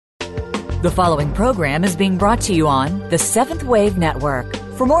The following program is being brought to you on the Seventh Wave Network.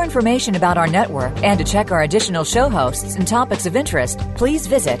 For more information about our network and to check our additional show hosts and topics of interest, please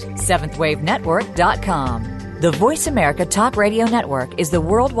visit seventhwavenetwork.com. The Voice America Talk Radio Network is the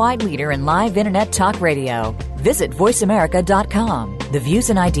worldwide leader in live Internet talk radio. Visit voiceamerica.com. The views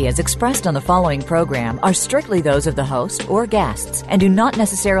and ideas expressed on the following program are strictly those of the host or guests and do not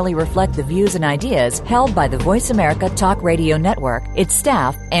necessarily reflect the views and ideas held by the Voice America Talk Radio Network, its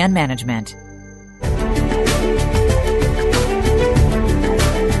staff, and management.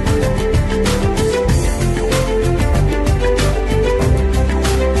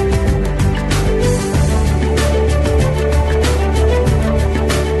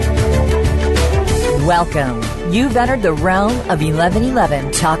 Welcome. You've entered the realm of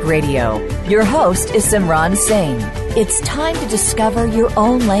 1111 Talk Radio. Your host is Simran Singh. It's time to discover your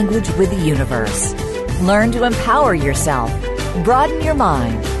own language with the universe. Learn to empower yourself, broaden your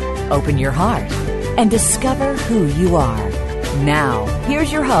mind, open your heart, and discover who you are. Now,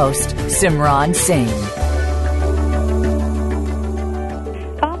 here's your host, Simran Singh.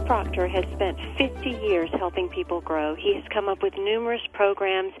 Bob Proctor has spent 50 years helping people grow. He has come up with numerous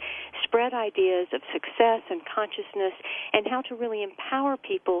programs, spread ideas of success and consciousness, and how to really empower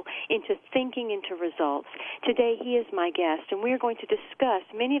people into thinking into results. Today, he is my guest, and we are going to discuss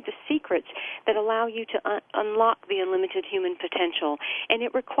many of the secrets that allow you to unlock the unlimited human potential. And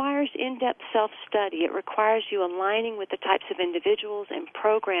it requires in-depth self-study. It requires you aligning with the types of individuals and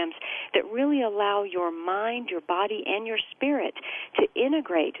programs that really allow your mind, your body, and your spirit to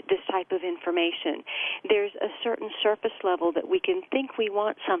integrate this type of information. There's a certain surface level that we can think we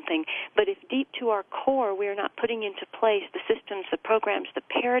want something, but if deep to our core we are not putting into place the systems, the programs, the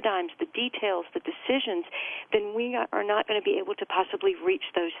paradigms, the details, the decisions, then we are not going to be able to possibly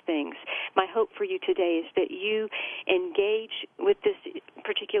reach those things. My hope for you today is that you engage with this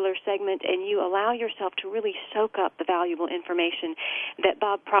particular segment and you allow yourself to really soak up the valuable information that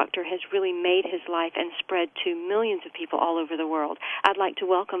Bob Proctor has really made his life and spread to millions of people all over the world. I'd like to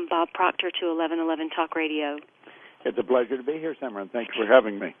welcome Bob Proctor to 1111 Talk Radio. It's a pleasure to be here, Simran. Thanks for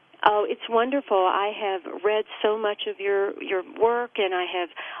having me. Oh, it's wonderful. I have read so much of your work, and I have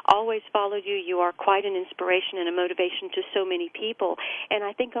always followed you. You are quite an inspiration and a motivation to so many people. And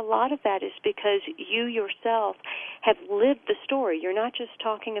I think a lot of that is because you yourself have lived the story. You're not just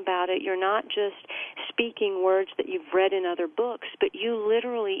talking about it. You're not just speaking words that you've read in other books, but you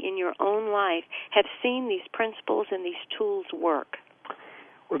literally in your own life have seen these principles and these tools work.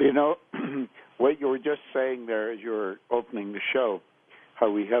 Well, you know, what you were just saying there as you were opening the show,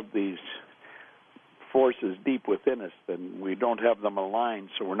 how we have these forces deep within us and we don't have them aligned,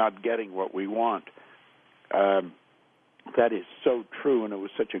 so we're not getting what we want. That is so true, and it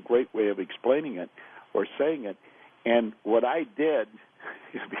was such a great way of explaining it or saying it. And what I did,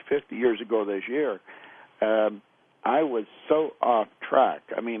 it'll be 50 years ago this year, I was so off track.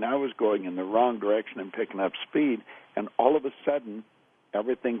 I mean, I was going in the wrong direction and picking up speed, and all of a sudden,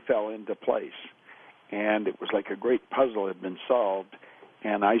 everything fell into place. And it was like a great puzzle had been solved,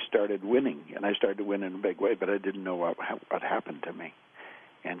 and I started winning, and I started to win in a big way, but I didn't know what happened to me.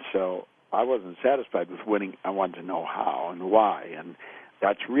 And so I wasn't satisfied with winning. I wanted to know how and why, and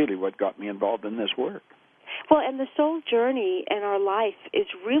that's really what got me involved in this work. Well, and the soul journey in our life is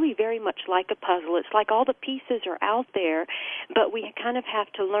really very much like a puzzle. It's like all the pieces are out there, but we kind of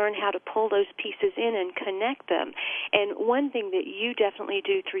have to learn how to pull those pieces in and connect them. And one thing that you definitely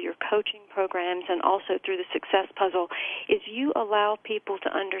do through your coaching programs and also through the Success Puzzle is you allow people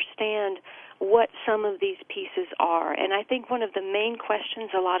to understand what some of these pieces are. And I think one of the main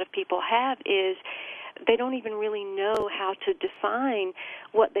questions a lot of people have is they don't even really know how to define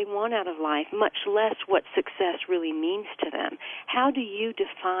what they want out of life, much less what success really means to them. How do you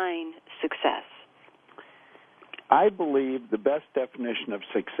define success? I believe the best definition of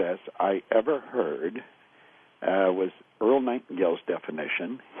success I ever heard was Earl Nightingale's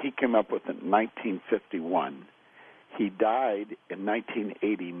definition. He came up with it in 1951. He died in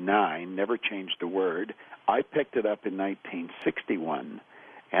 1989, never changed a word. I picked it up in 1961.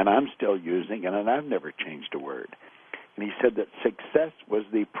 And I'm still using it, and I've never changed a word. And he said that success was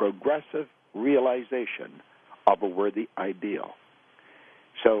the progressive realization of a worthy ideal.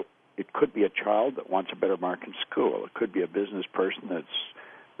 So it could be a child that wants a better mark in school. It could be a business person that's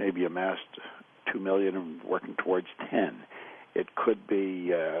maybe amassed $2 million and working towards 10. It could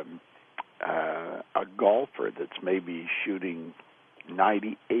be a golfer that's maybe shooting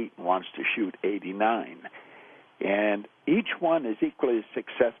 98 and wants to shoot 89. And each one is equally as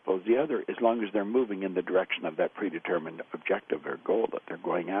successful as the other as long as they're moving in the direction of that predetermined objective or goal that they're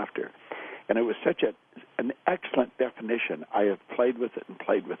going after. And it was such an excellent definition. I have played with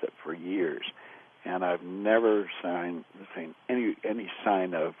it for years, and I've never seen any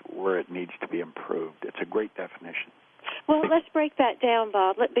sign of where it needs to be improved. It's a great definition. Well, let's break that down,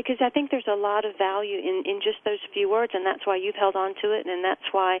 Bob, because I think there's a lot of value in just those few words, and that's why you've held on to it, and that's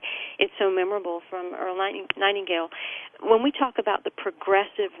why it's so memorable from Earl Nightingale. When we talk about the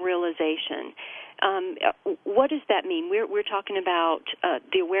progressive realization, what does that mean? We're talking about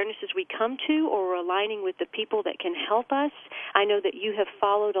the awarenesses we come to, or aligning with the people that can help us. I know that you have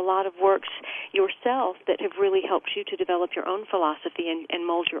followed a lot of works yourself that have really helped you to develop your own philosophy and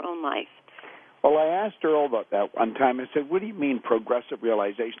mold your own life. Well, I asked Earl about that one time. I said, what do you mean progressive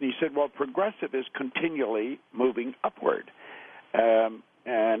realization? He said, well, progressive is continually moving upward.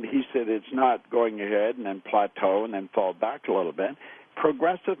 And he said it's not going ahead and then plateau and then fall back a little bit.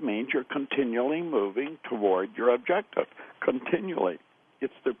 Progressive means you're continually moving toward your objective, continually.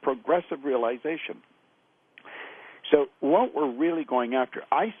 It's the progressive realization. So what we're really going after,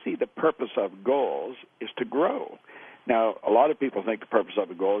 I see the purpose of goals is to grow. Now, a lot of people think the purpose of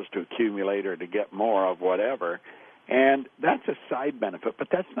a goal is to accumulate or to get more of whatever, and that's a side benefit, but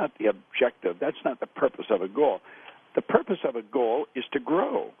that's not the objective. That's not the purpose of a goal. The purpose of a goal is to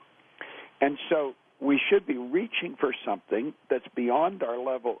grow. And so we should be reaching for something that's beyond our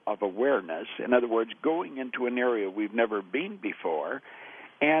level of awareness, in other words, going into an area we've never been before,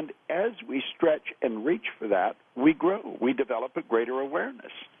 and as we stretch and reach for that, we grow. We develop a greater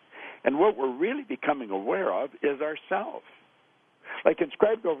awareness. And what we're really becoming aware of is ourself. Like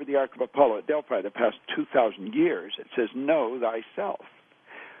inscribed over the Ark of Apollo at Delphi the past 2,000 years, it says, know thyself.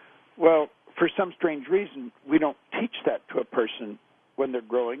 Well, for some strange reason, we don't teach that to a person when they're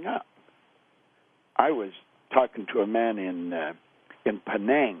growing up. I was talking to a man in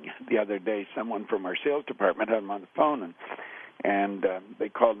Penang the other day. Someone from our sales department had him on the phone, and they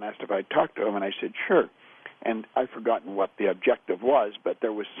called and asked if I'd talk to him, and I said, sure. And I've forgotten what the objective was, but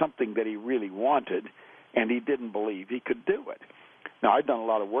there was something that he really wanted, and he didn't believe he could do it. Now, I've done a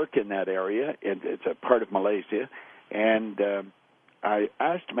lot of work in that area. It's a part of Malaysia, and I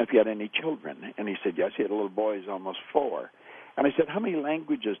asked him if he had any children, and he said yes. He had a little boy who's almost 4. And I said, how many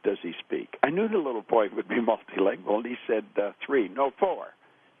languages does he speak? I knew the little boy would be multilingual, and he said 3, no 4.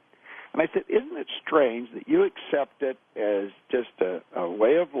 And I said, isn't it strange that you accept it as just a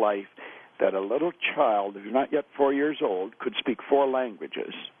way of life that a little child who's not yet 4 years old could speak 4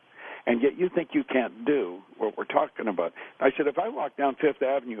 languages, and yet you think you can't do what we're talking about? I said, if I walk down Fifth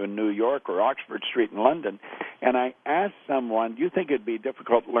Avenue in New York or Oxford Street in London, and I ask someone, do you think it'd be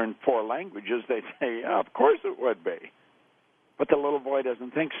difficult to learn 4 languages? They'd say, yeah, of course it would be. But the little boy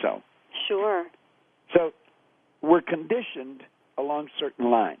doesn't think so. Sure. So we're conditioned along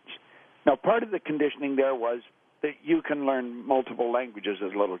certain lines. Now, part of the conditioning there was that you can learn multiple languages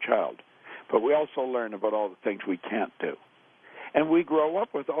as a little child. But we also learn about all the things we can't do. And we grow up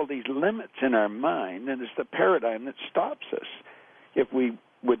with all these limits in our mind, and it's the paradigm that stops us. If we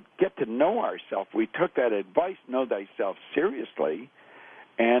would get to know ourselves, we took that advice, know thyself, seriously,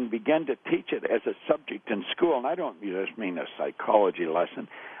 and began to teach it as a subject in school. And I don't just mean a psychology lesson.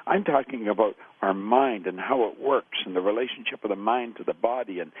 I'm talking about our mind and how it works and the relationship of the mind to the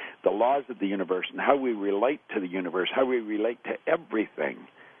body and the laws of the universe and how we relate to the universe, how we relate to everything.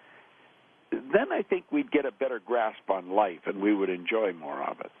 Then I think we'd get a better grasp on life and we would enjoy more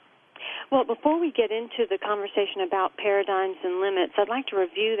of it. Well, before we get into the conversation about paradigms and limits, I'd like to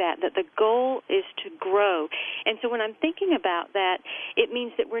review that the goal is to grow. And so when I'm thinking about that, it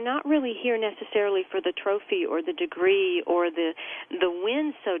means that we're not really here necessarily for the trophy or the degree or the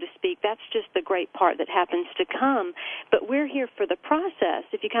win, so to speak. That's just the great part that happens to come. But we're here for the process.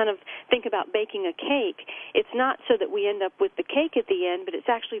 If you kind of think about baking a cake, it's not so that we end up with the cake at the end, but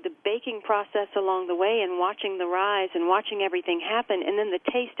it's actually the baking process along the way and watching the rise and watching everything happen, and then the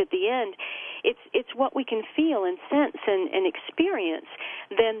taste at the end. It's what we can feel and sense and experience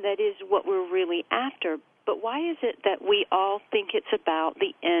then that is what we're really after. But why is it that we all think it's about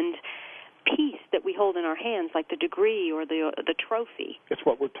the end piece that we hold in our hands, like the degree or the trophy? It's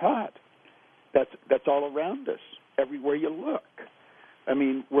what we're taught. That's all around us, everywhere you look. I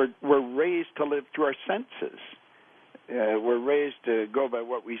mean, we're raised to live through our senses. We're raised to go by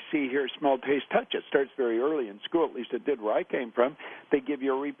what we see, hear, smell, taste, touch. It starts very early in school, at least it did where I came from. They give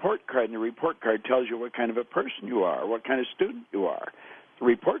you a report card, and the report card tells you what kind of a person you are, what kind of student you are. The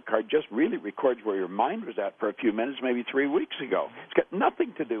report card just really records where your mind was at for a few minutes, maybe 3 weeks ago. It's got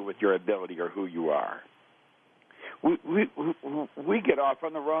nothing to do with your ability or who you are. We get off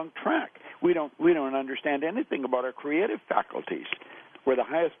on the wrong track. We don't understand anything about our creative faculties. We're the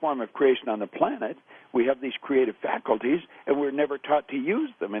highest form of creation on the planet. We have these creative faculties, and we're never taught to use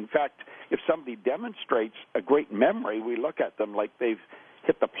them. In fact, if somebody demonstrates a great memory, we look at them like they've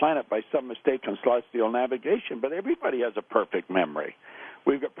hit the planet by some mistake on celestial navigation, but everybody has a perfect memory.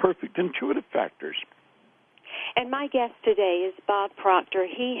 We've got perfect intuitive factors. And my guest today is Bob Proctor.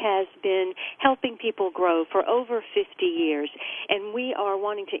 He has been helping people grow for over 50 years, and we are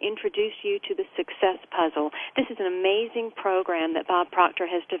wanting to introduce you to the Success Puzzle. This is an amazing program that Bob Proctor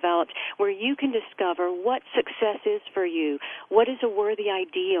has developed where you can discover what success is for you, what is a worthy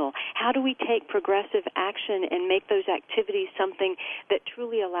ideal, how do we take progressive action and make those activities something that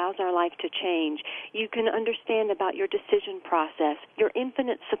truly allows our life to change. You can understand about your decision process, your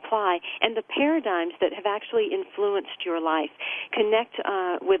infinite supply, and the paradigms that have actually influenced your life. Connect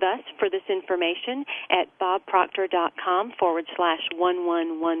with us for this information at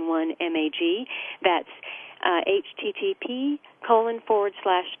bobproctor.com/1111MAG. That's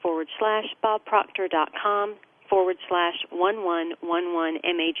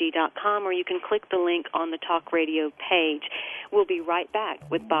http://bobproctor.com/1111mag.com, or you can click the link on the Talk Radio page. We'll be right back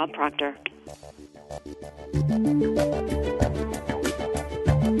with Bob Proctor.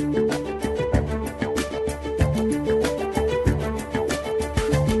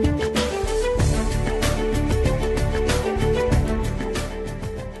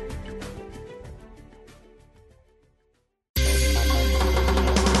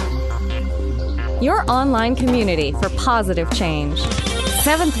 Your online community for positive change.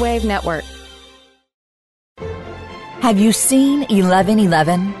 Seventh Wave Network. Have you seen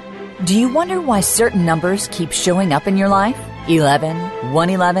 1111? Do you wonder why certain numbers keep showing up in your life? 11,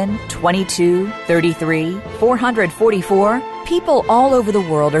 111, 22, 33, 444. People all over the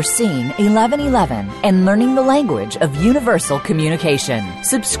world are seeing 1111 and learning the language of universal communication.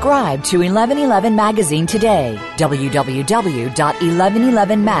 Subscribe to 1111 Magazine today.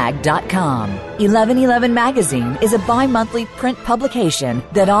 www.1111mag.com. 1111 Magazine is a bi-monthly print publication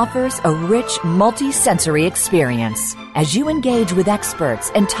that offers a rich, multi-sensory experience. As you engage with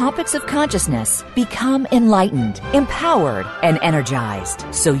experts and topics of consciousness, become enlightened, empowered, and energized,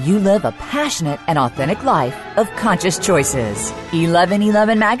 so you live a passionate and authentic life of conscious choices.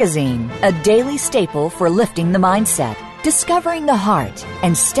 1111 Magazine, a daily staple for lifting the mindset, discovering the heart,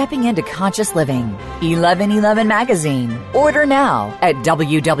 and stepping into conscious living. 1111 Magazine. Order now at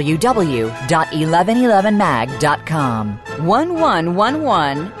www.1111mag.com.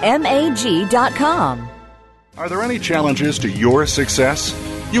 1111mag.com. Are there any challenges to your success?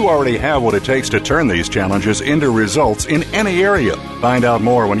 You already have what it takes to turn these challenges into results in any area. Find out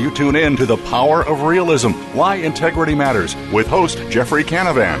more when you tune in to The Power of Realism, Why Integrity Matters, with host Jeffrey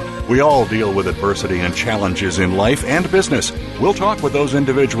Canavan. We all deal with adversity and challenges in life and business. We'll talk with those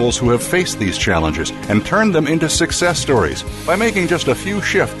individuals who have faced these challenges and turned them into success stories. By making just a few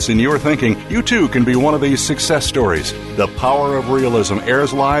shifts in your thinking, you too can be one of these success stories. The Power of Realism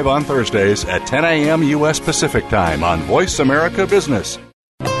airs live on Thursdays at 10 a.m. U.S. Pacific Time on Voice America Business.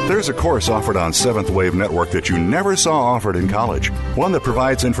 There's a course offered on Seventh Wave Network that you never saw offered in college. One that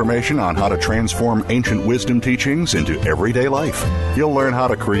provides information on how to transform ancient wisdom teachings into everyday life. You'll learn how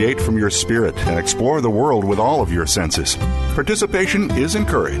to create from your spirit and explore the world with all of your senses. Participation is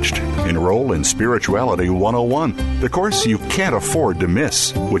encouraged. Enroll in Spirituality 101, the course you can't afford to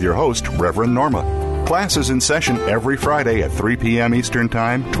miss, with your host, Reverend Norma. Class is in session every Friday at 3 p.m. Eastern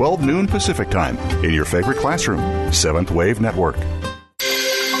Time, 12 noon Pacific Time, in your favorite classroom. Seventh Wave Network.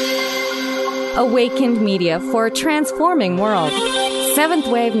 Awakened media for a transforming world. Seventh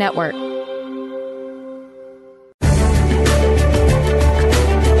Wave Network.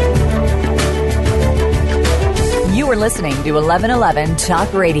 You are listening to 1111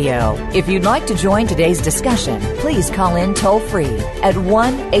 Talk Radio. If you'd like to join today's discussion, please call in toll-free at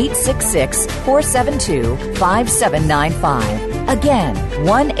 1-866-472-5795. Again,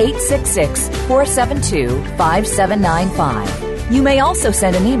 1-866-472-5795. You may also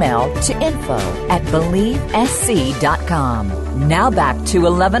send an email to info@believesc.com. Now back to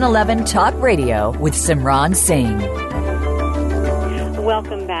 1111 Talk Radio with Simran Singh.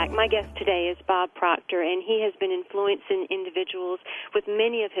 Welcome back. My guest today is Bob Proctor, and he has been influencing individuals with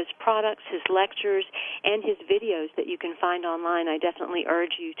many of his products, his lectures, and his videos that you can find online. I definitely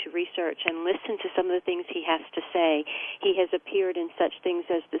urge you to research and listen to some of the things he has to say. He has appeared in such things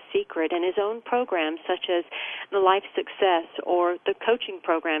as The Secret and his own programs such as The Life Success or the coaching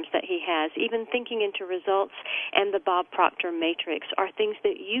programs that he has. Even Thinking into Results and the Bob Proctor Matrix are things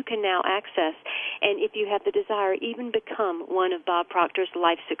that you can now access. And if you have the desire, even become one of Bob Proctor's Proctor's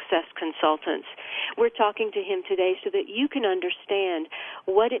Life Success Consultants. We're talking to him today so that you can understand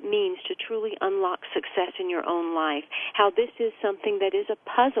what it means to truly unlock success in your own life, how this is something that is a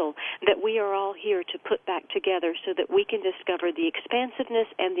puzzle that we are all here to put back together so that we can discover the expansiveness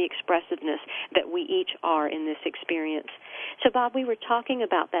and the expressiveness that we each are in this experience. So, Bob, we were talking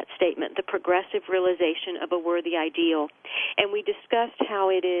about that statement, the progressive realization of a worthy ideal, and we discussed how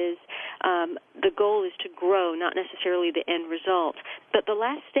it is the goal is to grow, not necessarily the end result. But the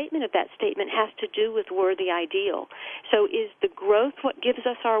last statement of that statement has to do with worthy ideal. So is the growth what gives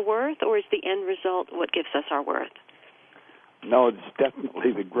us our worth, or is the end result what gives us our worth? No, it's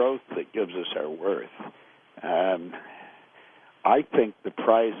definitely the growth that gives us our worth. I think the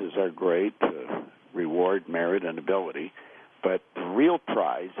prizes are great, reward, merit, and ability, but the real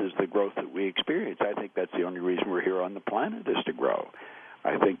prize is the growth that we experience. I think that's the only reason we're here on the planet, is to grow.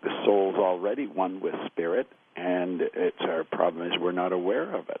 I think the soul's already one with spirit, and our problem is we're not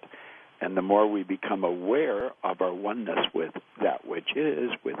aware of it. And the more we become aware of our oneness with that which is,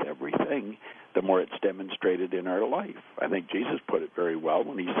 with everything, the more it's demonstrated in our life. I think Jesus put it very well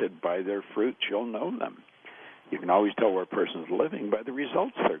when he said, by their fruits you'll know them. You can always tell where a person's living by the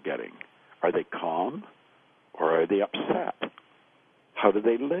results they're getting. Are they calm or are they upset? How do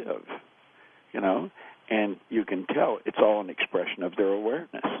they live? And you can tell it's all an expression of their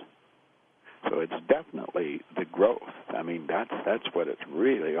awareness. So it's definitely the growth. I mean, that's what it's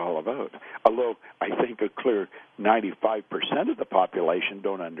really all about. Although I think a clear 95% of the population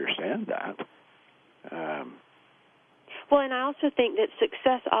don't understand that. Well, and I also think that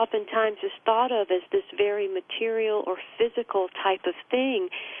success oftentimes is thought of as this very material or physical type of thing.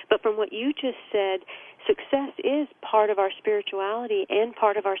 But from what you just said, success is part of our spirituality and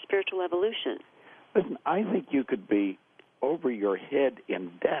part of our spiritual evolution. Listen, I think you could be over your head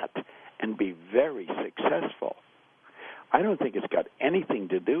in debt and be very successful. I don't think it's got anything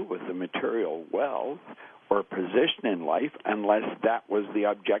to do with the material wealth or position in life unless that was the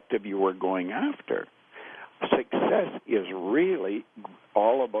objective you were going after. Success is really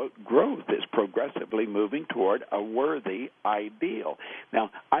all about growth. It's progressively moving toward a worthy ideal.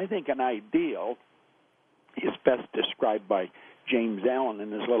 Now, I think an ideal is best described by James Allen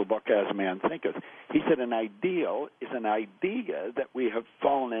in his little book, As a Man Thinketh. He said an ideal is an idea that we have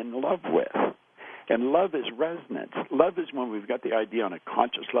fallen in love with. And love is resonance. Love is when we've got the idea on a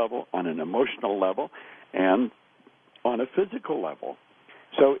conscious level, on an emotional level, and on a physical level.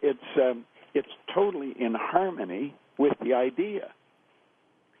 So it's totally in harmony with the idea.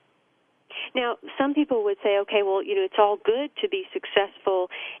 Now, some people would say, okay, well, it's all good to be successful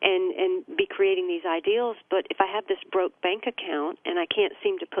and be creating these ideals, but if I have this broke bank account and I can't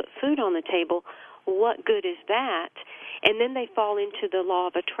seem to put food on the table, what good is that? And then they fall into the law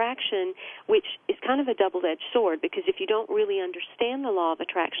of attraction, which is kind of a double-edged sword, because if you don't really understand the law of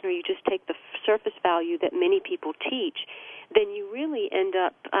attraction, or you just take the surface value that many people teach, then you really end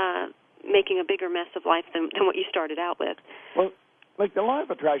up making a bigger mess of life than what you started out with. Well, like the law of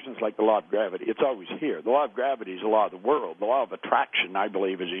attraction is like the law of gravity. It's always here. The law of gravity is the law of the world. The law of attraction, I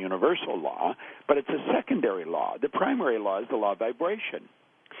believe, is a universal law, but it's a secondary law. The primary law is the law of vibration.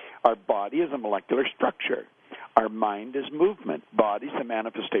 Our body is a molecular structure. Our mind is movement. Body is a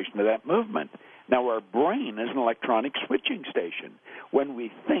manifestation of that movement. Now, our brain is an electronic switching station. When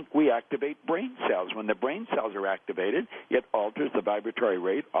we think, we activate brain cells. When the brain cells are activated, it alters the vibratory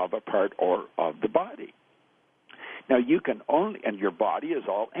rate of a part or of the body. Now, you can only, and your body is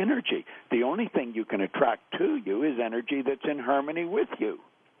all energy. The only thing you can attract to you is energy that's in harmony with you.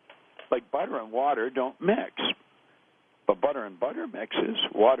 Like butter and water don't mix. But butter and butter mixes,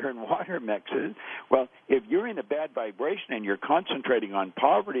 water and water mixes. Well, if you're in a bad vibration and you're concentrating on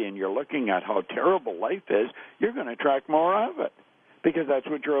poverty and you're looking at how terrible life is, you're going to attract more of it because that's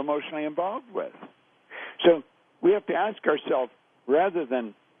what you're emotionally involved with. So we have to ask ourselves, rather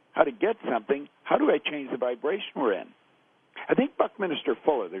than how to get something, how do I change the vibration we're in? I think Buckminster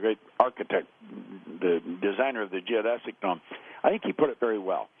Fuller, the great architect, the designer of the geodesic dome, I think he put it very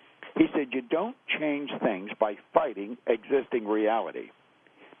well. He said, you don't change things by fighting existing reality.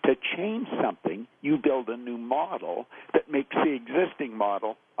 To change something, you build a new model that makes the existing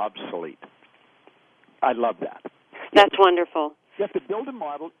model obsolete. I love that. That's wonderful. You have to build a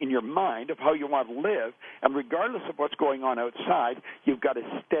model in your mind of how you want to live, and regardless of what's going on outside, you've got to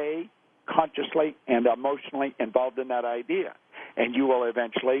stay consciously and emotionally involved in that idea, and you will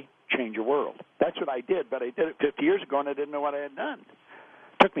eventually change your world. That's what I did, but I did it 50 years ago, and I didn't know what I had done.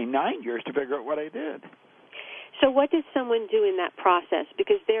 It took me 9 years to figure out what I did. So what does someone do in that process?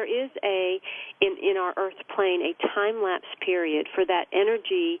 Because there is in our Earth plane, a time-lapse period for that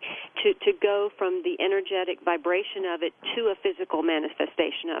energy to go from the energetic vibration of it to a physical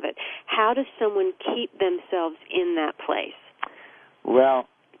manifestation of it. How does someone keep themselves in that place? Well,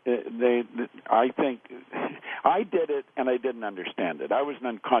 I think I did it and I didn't understand it. I was an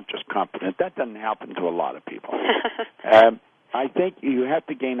unconscious competent. That doesn't happen to a lot of people. I think you have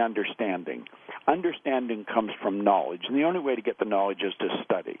to gain understanding. Understanding comes from knowledge, and the only way to get the knowledge is to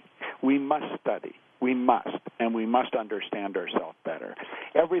study. We must study. We must, and we must understand ourselves better.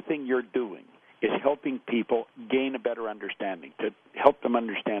 Everything you're doing is helping people gain a better understanding, to help them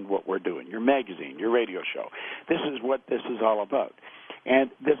understand what we're doing. Your magazine, your radio show. This is what this is all about. And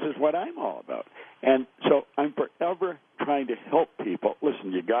this is what I'm all about. And so I'm forever trying to help people.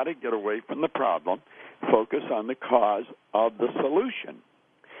 Listen, you got to get away from the problem, focus on the cause of the solution.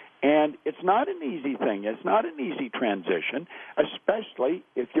 And it's not an easy thing. It's not an easy transition, especially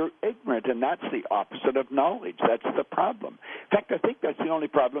if you're ignorant, and that's the opposite of knowledge. That's the problem. In fact, I think that's the only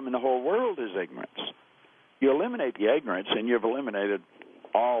problem in the whole world is ignorance. You eliminate the ignorance, and you've eliminated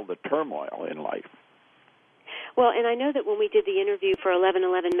all the turmoil in life. Well, and I know that when we did the interview for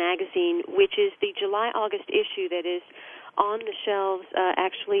 1111 magazine, which is the July-August issue that is on the shelves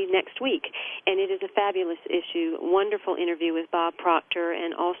actually next week, and it is a fabulous issue, wonderful interview with Bob Proctor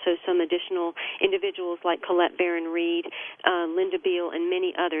and also some additional individuals like Colette Barron-Reed, Linda Beal, and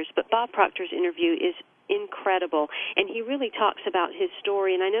many others. But Bob Proctor's interview is incredible, and he really talks about his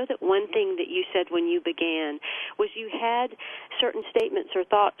story. And I know that one thing that you said when you began was you had certain statements or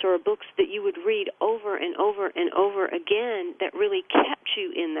thoughts or books that you would read over and over and over again that really kept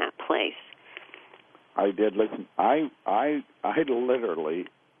you in that place. I did. Listen, I literally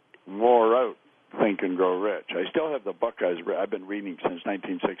wore out Think and Grow Rich. I still have the book I've been reading since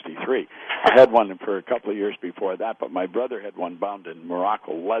 1963. I had one for a couple of years before that, but my brother had one bound in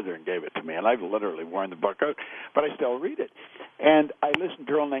Morocco leather and gave it to me, and I've literally worn the book out, but I still read it. And I listened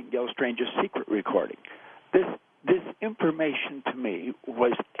to Earl Nightingale Strange's secret recording. This information to me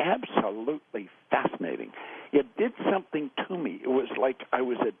was absolutely fascinating. It did something to me. It was like I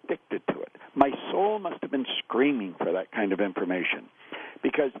was addicted to it. My soul must have been screaming for that kind of information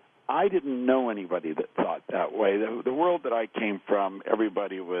because I didn't know anybody that thought that way. The world that I came from,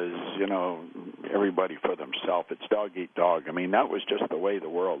 everybody was, everybody for themselves. It's dog eat dog. I mean, that was just the way the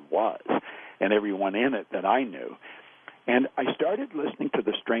world was, and everyone in it that I knew. And I started listening to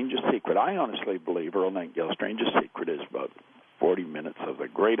The Strangest Secret. I honestly believe Earl Nightingale's Strangest Secret is about 40 minutes of the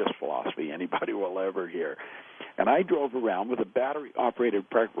greatest philosophy anybody will ever hear. And I drove around with a battery-operated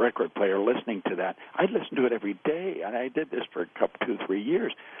record player listening to that. I'd listen to it every day, and I did this for 2-3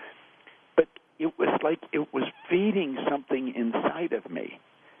 years. But it was like it was feeding something inside of me.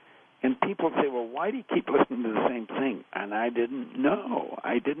 And people say, well, why do you keep listening to the same thing? And I didn't know.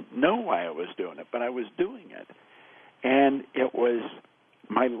 I didn't know why I was doing it, but I was doing it. And it was,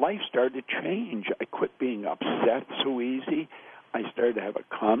 my life started to change. I quit being upset so easy. I started to have a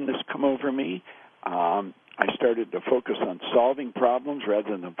calmness come over me. I started to focus on solving problems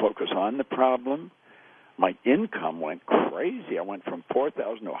rather than focus on the problem. My income went crazy. I went from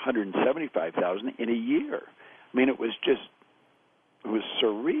 $4,000 to $175,000 in a year. I mean, it was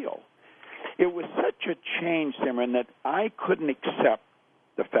surreal. It was such a change, Simran, that I couldn't accept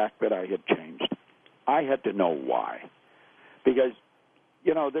the fact that I had changed. I had to know why. Because,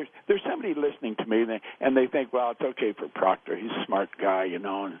 there's somebody listening to me, and they think, well, it's okay for Proctor. He's a smart guy,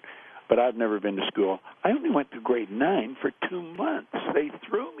 but I've never been to school. I only went to grade 9 for 2 months. They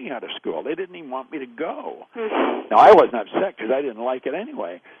threw me out of school. They didn't even want me to go. Now, I wasn't upset because I didn't like it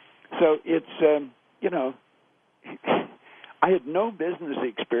anyway. So it's, I had no business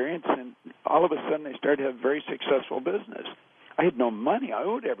experience, and all of a sudden I started to have a very successful business. I had no money. I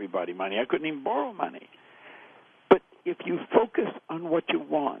owed everybody money. I couldn't even borrow money. But if you focus on what you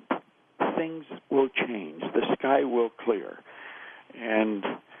want, things will change. The sky will clear. And,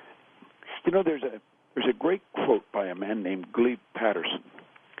 there's a great quote by a man named Glebe Patterson.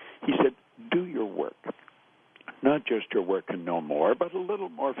 He said, do your work. Not just your work and no more, but a little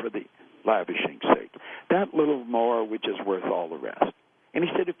more for the lavishing sake. That little more which is worth all the rest. And he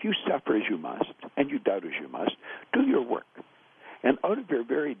said, if you suffer as you must, and you doubt as you must, do your work. And out of your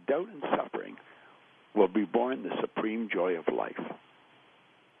very doubt and suffering will be born the supreme joy of life.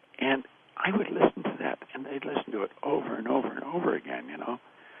 And I would listen to that, and they'd listen to it over and over and over again, There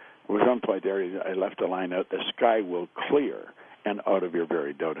was one point there, I left a line out, the sky will clear, and out of your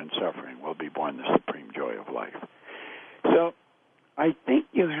very doubt and suffering will be born the supreme joy of life. So I think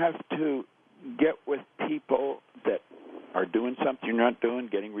you have to get with people that are doing something you're not doing,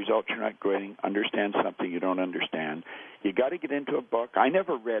 getting results you're not getting, understand something you don't understand. You got to get into a book. I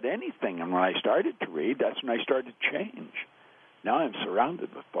never read anything, and when I started to read, that's when I started to change. Now I'm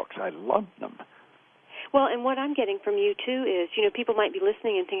surrounded with books. I love them. Well, and what I'm getting from you, too, is, people might be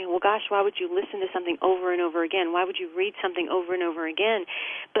listening and thinking, well, gosh, why would you listen to something over and over again? Why would you read something over and over again?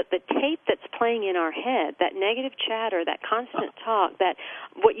 But the tape that's playing in our head, that negative chatter, that constant talk, that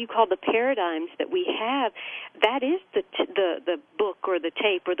what you call the paradigms that we have, that is the book or the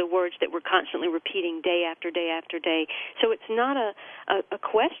tape or the words that we're constantly repeating day after day after day. So it's not a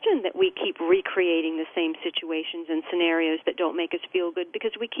question that we keep recreating the same situations and scenarios that don't make us feel good,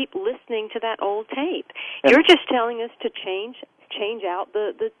 because we keep listening to that old tape. You're just telling us to change out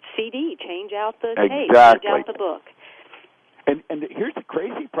the CD, change out the tape, change out the book. And here's the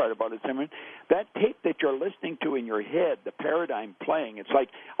crazy part about it, Simon. That tape that you're listening to in your head, the paradigm playing, it's like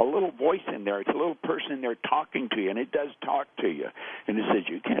a little voice in there. It's a little person in there talking to you, and it does talk to you. And it says,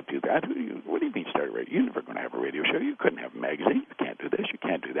 you can't do that. What do you mean start a radio? You're never going to have a radio show. You couldn't have a magazine. You can't do this. You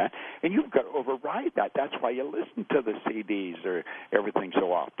can't do that. And you've got to override that. That's why you listen to the CDs or everything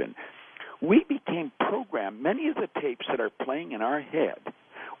so often. We became programmed. Many of the tapes that are playing in our head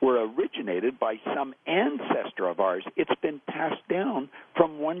were originated by some ancestor of ours. It's been passed down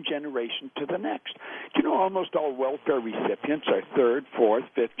from one generation to the next. Do you know almost all welfare recipients are third, fourth,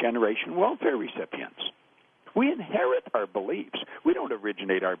 fifth generation welfare recipients? We inherit our beliefs. We don't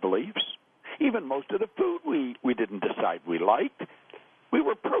originate our beliefs. Even most of the food we didn't decide we liked. We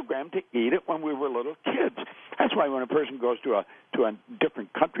were programmed to eat it when we were little kids. That's why when a person goes to a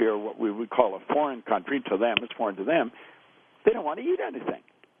different country, or what we would call a foreign country, to them, it's foreign to them, they don't want to eat anything.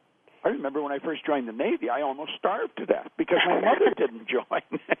 I remember when I first joined the Navy, I almost starved to death because my mother didn't join.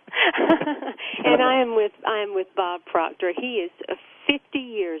 And I am with Bob Proctor. He is 50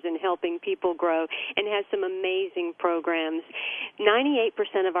 years in helping people grow and has some amazing programs.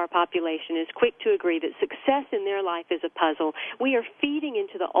 98% of our population is quick to agree that success in their life is a puzzle. We are feeding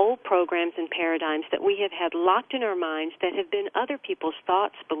into the old programs and paradigms that we have had locked in our minds that have been other people's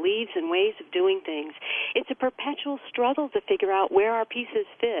thoughts, beliefs, and ways of doing things. It's a perpetual struggle to figure out where our pieces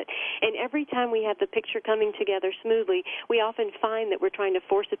fit. And every time we have the picture coming together smoothly, we often find that we're trying to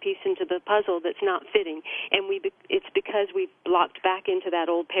force a piece into the puzzle that's not fitting. And it's because we've blocked back into that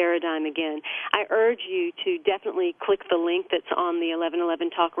old paradigm again. I urge you to definitely click the link that's on the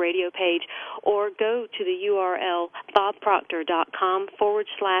 1111 Talk Radio page, or go to the URL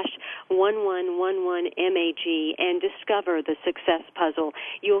bobproctor.com/1111MAG and discover the success puzzle.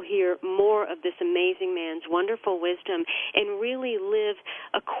 You'll hear more of this amazing man's wonderful wisdom and really live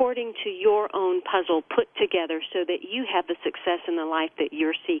according to your own puzzle put together so that you have the success in the life that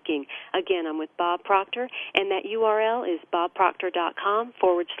you're seeking. Again, I'm with Bob Proctor, and that URL is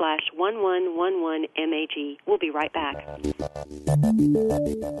bobproctor.com/1111MAG. We'll be right back.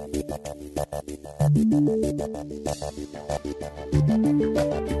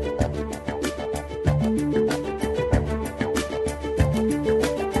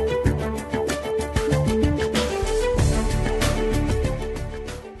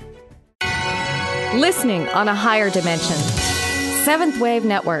 Listening on a higher dimension. Seventh Wave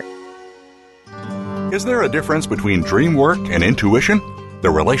Network. Is there a difference between dream work and intuition? The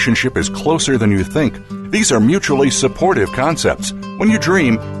relationship is closer than you think. These are mutually supportive concepts. When you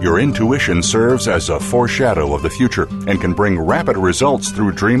dream, your intuition serves as a foreshadow of the future and can bring rapid results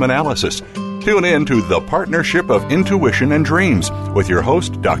through dream analysis. Tune in to The Partnership of Intuition and Dreams with your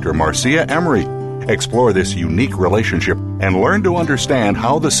host, Dr. Marcia Emery. Explore this unique relationship and learn to understand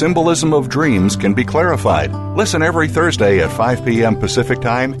how the symbolism of dreams can be clarified. Listen every Thursday at 5 p.m. Pacific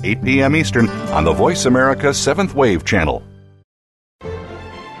Time, 8 p.m. Eastern on the Voice America 7th Wave channel.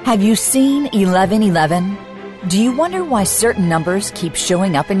 Have you seen 1111? Do you wonder why certain numbers keep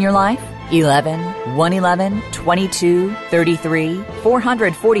showing up in your life? 11, 111, 22, 33,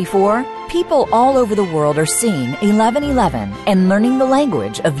 444. People all over the world are seeing 1111 and learning the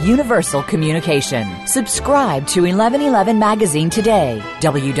language of universal communication. Subscribe to 1111 Magazine today.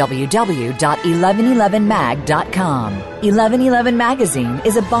 www.1111mag.com. 1111 Magazine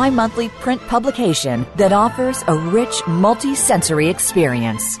is a bi-monthly print publication that offers a rich, multi-sensory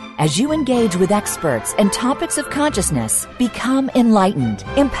experience. As you engage with experts and topics of consciousness, become enlightened,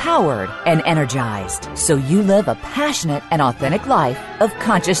 empowered, and energized, so you live a passionate and authentic life of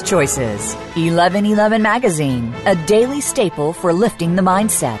conscious choices. 1111 Magazine, a daily staple for lifting the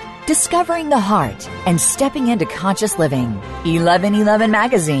mindset, discovering the heart, and stepping into conscious living. 1111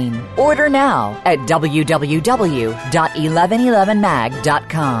 Magazine. Order now at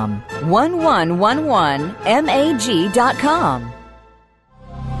www.1111mag.com. 1111mag.com.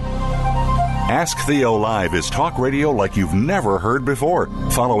 Ask Theo Live is talk radio like you've never heard before.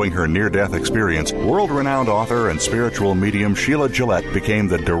 Following her near-death experience, world-renowned author and spiritual medium Sheila Gillette became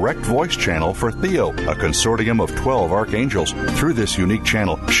the direct voice channel for Theo, a consortium of 12 archangels. Through this unique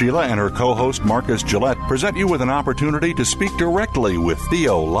channel, Sheila and her co-host Marcus Gillette present you with an opportunity to speak directly with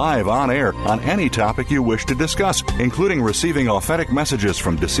Theo live on air on any topic you wish to discuss, including receiving authentic messages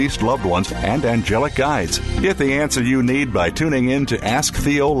from deceased loved ones and angelic guides. Get the answer you need by tuning in to Ask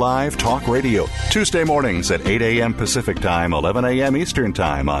Theo Live Talk Radio, Tuesday mornings at 8 a.m. Pacific Time, 11 a.m. Eastern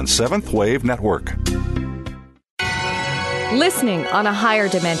Time on Seventh Wave Network. Listening on a higher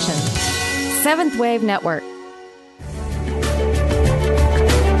dimension. Seventh Wave Network.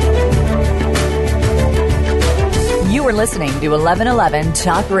 You are listening to 1111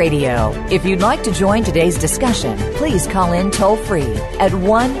 Talk Radio. If you'd like to join today's discussion, please call in toll-free at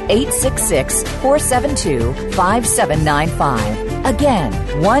 1-866-472-5795. Again,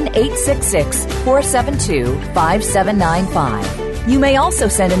 1-866-472-5795. You may also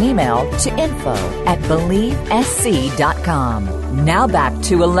send an email to info@believesc.com. Now back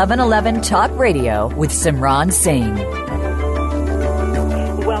to 1111 Talk Radio with Simran Singh.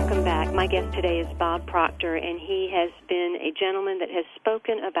 Welcome back. My guest today is Bob Proctor, and he has been a gentleman that has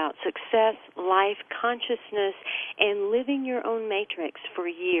spoken about success, life, consciousness, and living your own matrix for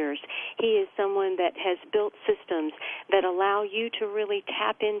years. He is someone that has built systems that allow you to really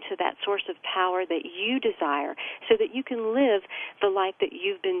tap into that source of power that you desire so that you can live the life that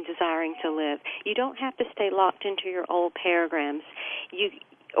you've been desiring to live. You don't have to stay locked into your old paradigms.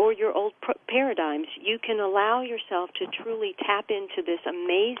 Or your old paradigms. You can allow yourself to truly tap into this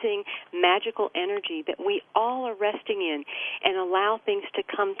amazing, magical energy that we all are resting in and allow things to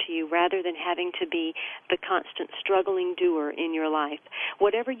come to you rather than having to be the constant struggling doer in your life.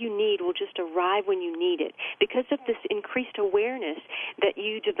 Whatever you need will just arrive when you need it. Because of this increased awareness that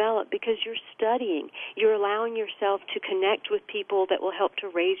you develop, because you're studying, you're allowing yourself to connect with people that will help to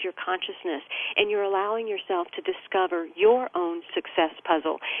raise your consciousness, and you're allowing yourself to discover your own success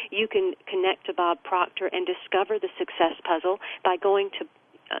puzzle. You can connect to Bob Proctor and discover the success puzzle by going to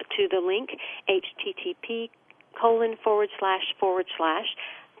the link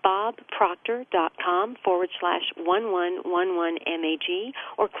http://bobproctor.com/1111mag,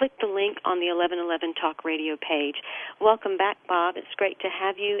 or click the link on the 1111 Talk Radio page. Welcome back, Bob. It's great to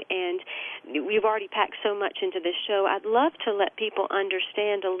have you, and you've already packed so much into this show. I'd love to let people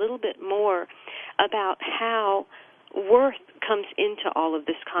understand a little bit more about how worth comes into all of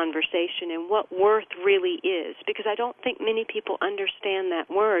this conversation and what worth really is, because I don't think many people understand that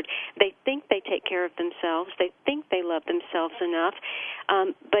word. They think they take care of themselves. They think they love themselves enough,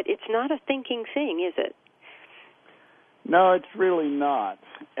 but it's not a thinking thing, is it? No, it's really not.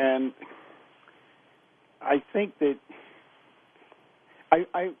 And I think that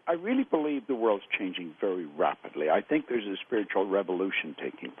I really believe the world's changing very rapidly. I think there's a spiritual revolution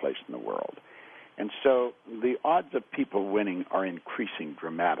taking place in the world. And so the odds of people winning are increasing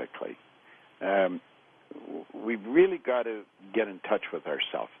dramatically. We've really got to get in touch with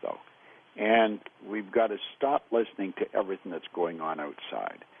ourselves, though. And we've got to stop listening to everything that's going on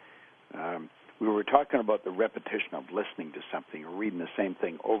outside. We were talking about the repetition of listening to something or reading the same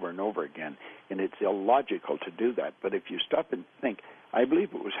thing over and over again, and it's illogical to do that. But if you stop and think, I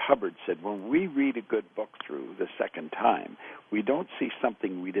believe it was Hubbard said, when we read a good book through the second time, we don't see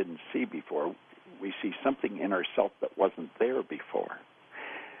something we didn't see before. We see something in ourselves that wasn't there before.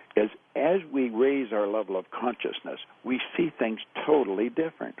 As we raise our level of consciousness, we see things totally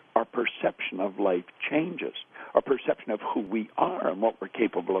different. Our perception of life changes. Our perception of who we are and what we're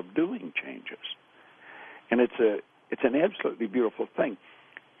capable of doing changes. And it's an absolutely beautiful thing.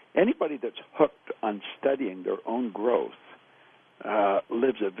 Anybody that's hooked on studying their own growth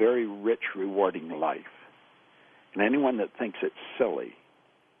lives a very rich, rewarding life. And anyone that thinks it's silly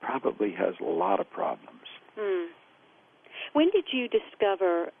probably has a lot of problems. When did you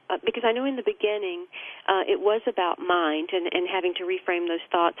discover, because I know in the beginning it was about mind and having to reframe those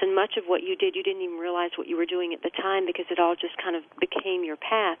thoughts, and much of what you did, you didn't even realize what you were doing at the time because it all just kind of became your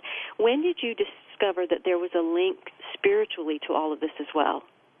path. When did you discover that there was a link spiritually to all of this as well?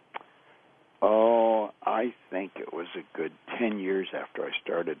 Oh, I think it was a good 10 years after I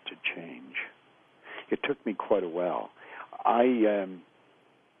started to change. It took me quite a while.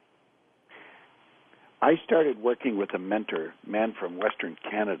 I started working with a mentor, man from Western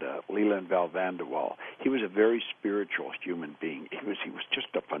Canada, Leland Val Vanderwall. He was a very spiritual human being. He was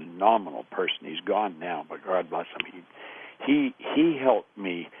just a phenomenal person. He's gone now, but God bless him. He helped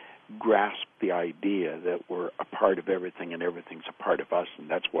me grasp the idea that we're a part of everything and everything's a part of us, and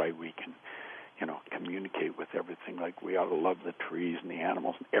that's why we can, communicate with everything like like we ought to love the trees and the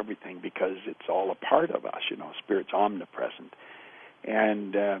animals and everything because it's all a part of us. Spirit's omnipresent.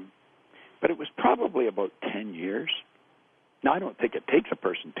 And but it was probably about 10 years. Now, I don't think it takes a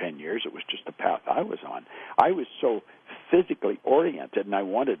person 10 years. It was just the path I was on. I was so physically oriented, and I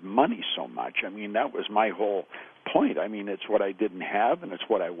wanted money so much. I mean, that was my whole point. I mean, it's what I didn't have, and it's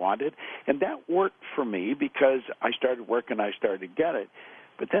what I wanted. And that worked for me because I started working, I started to get it.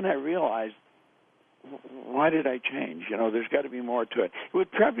 But then I realized, why did I change? There's got to be more to it. It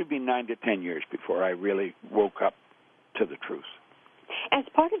would probably be 9 to 10 years before I really woke up to the truth. As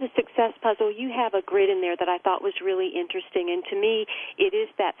part of the success puzzle, you have a grid in there that I thought was really interesting, and to me, it is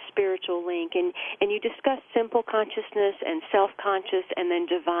that spiritual link. And you discuss simple consciousness and self-conscious and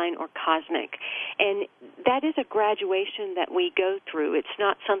then divine or cosmic. And that is a graduation that we go through. It's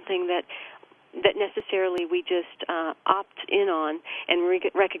not something that necessarily we just opt in on and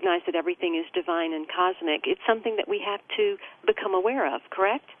recognize that everything is divine and cosmic. It's something that we have to become aware of,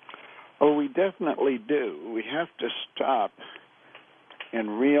 correct? Oh, we definitely do. We have to stop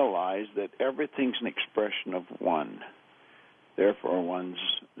and realize that everything's an expression of one. Therefore, one's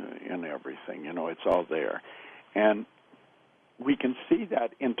in everything. It's all there. And we can see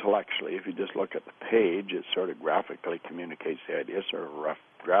that intellectually. If you just look at the page, it sort of graphically communicates the idea, sort of a rough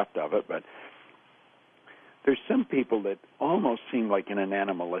draft of it. But there's some people that almost seem like in an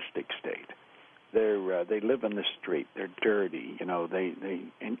animalistic state. They live in the street. They're dirty,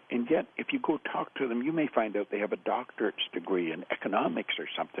 and yet if you go talk to them, you may find out they have a doctorate's degree in economics or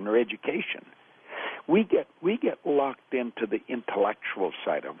something, or education. We get locked into the intellectual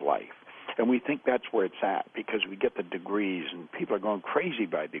side of life, and we think that's where it's at because we get the degrees, and people are going crazy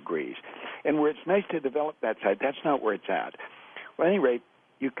by degrees. And where it's nice to develop that side, that's not where it's at. Well, at any rate,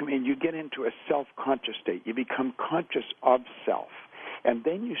 you get into a self-conscious state. You become conscious of self. And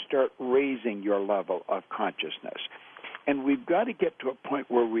then you start raising your level of consciousness. And we've got to get to a point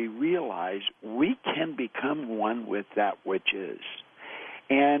where we realize we can become one with that which is.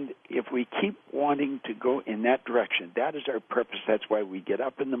 And if we keep wanting to go in that direction, that is our purpose. That's why we get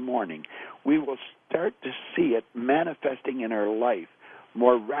up in the morning. We will start to see it manifesting in our life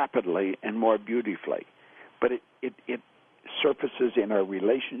more rapidly and more beautifully. But it surfaces in our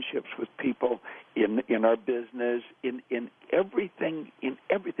relationships with people, in our business, in everything,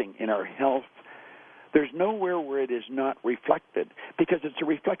 in our health. There's nowhere where it is not reflected because it's a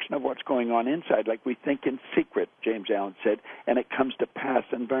reflection of what's going on inside. Like we think in secret, James Allen said, and it comes to pass.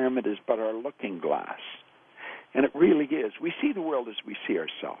 Environment is but our looking glass. And it really is. We see the world as we see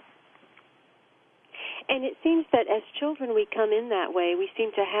ourselves. And it seems that as children we come in that way. We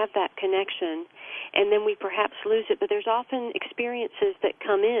seem to have that connection, and then we perhaps lose it. But there's often experiences that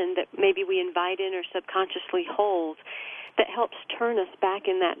come in that maybe we invite in or subconsciously hold that helps turn us back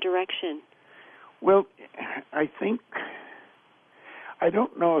in that direction. Well, I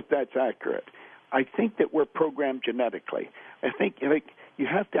don't know if that's accurate. I think that we're programmed genetically. I think you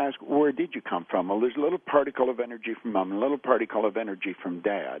have to ask, where did you come from? Well, there's a little particle of energy from mom and a little particle of energy from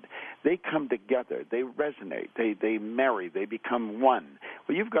dad. They come together. They resonate. They marry. They become one.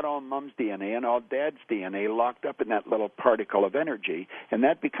 Well, you've got all mom's DNA and all dad's DNA locked up in that little particle of energy, and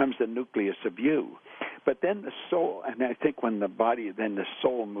that becomes the nucleus of you. But then the soul, and I think when the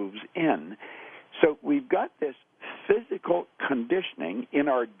soul moves in. So we've got this physical conditioning in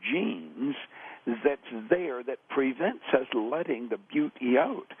our genes that's there that prevents us letting the beauty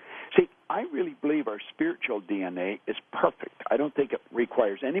out. See, I really believe our spiritual DNA is perfect. I don't think it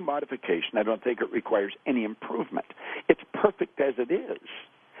requires any modification. I don't think it requires any improvement. It's perfect as it is.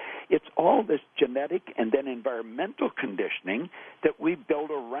 It's all this genetic and then environmental conditioning that we build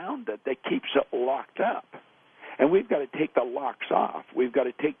around it that keeps it locked up. And we've got to take the locks off. We've got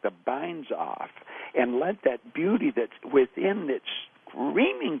to take the binds off and let that beauty that's within that's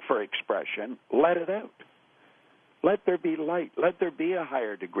screaming for expression, let it out. Let there be light. Let there be a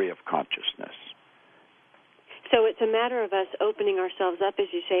higher degree of consciousness. So it's a matter of us opening ourselves up, as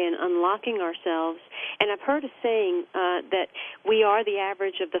you say, and unlocking ourselves. And I've heard a saying that we are the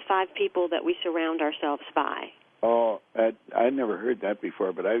average of the 5 people that we surround ourselves by. Oh, I never heard that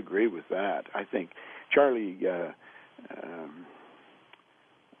before, but I agree with that. I think Charlie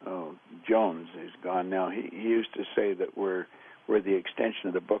Jones is gone now. He used to say that we're the extension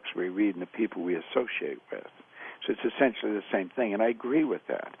of the books we read and the people we associate with. So it's essentially the same thing, and I agree with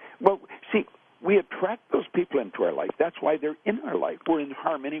that. Well, see, we attract those people into our life. That's why they're in our life. We're in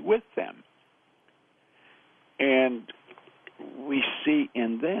harmony with them. And we see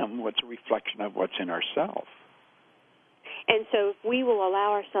in them what's a reflection of what's in ourselves. And so if we will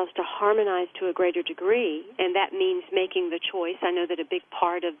allow ourselves to harmonize to a greater degree, and that means making the choice. I know that a big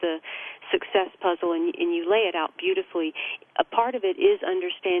part of the success puzzle, and you lay it out beautifully, a part of it is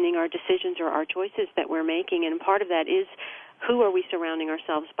understanding our decisions or our choices that we're making, and part of that is who are we surrounding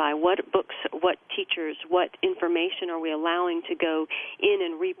ourselves by? What books, what teachers, what information are we allowing to go in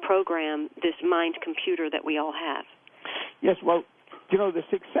and reprogram this mind computer that we all have? Yes, well, the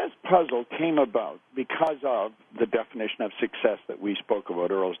success puzzle came about because of the definition of success that we spoke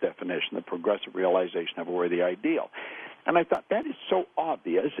about, Earl's definition, the progressive realization of a worthy ideal. And I thought, that is so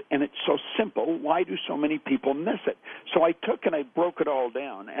obvious, and it's so simple. Why do so many people miss it? So I took and I broke it all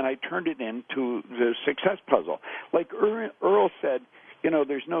down, and I turned it into the success puzzle. Like Earl said,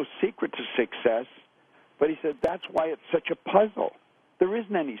 there's no secret to success, but he said that's why it's such a puzzle. There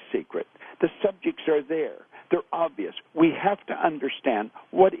isn't any secret. The subjects are there. They're obvious. We have to understand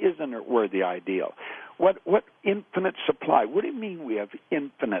what is a worthy ideal. What infinite supply? What do you mean we have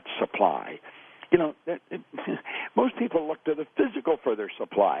infinite supply? Most people look to the physical for their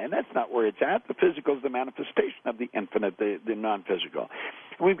supply, and that's not where it's at. The physical is the manifestation of the infinite, the non-physical.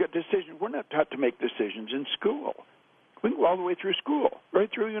 And we've got decisions. We're not taught to make decisions in school. We can go all the way through school, right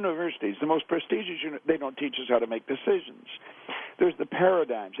through universities. The most prestigious, they don't teach us how to make decisions. There's the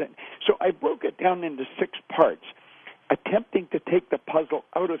paradigms. So I broke it down into 6 parts, attempting to take the puzzle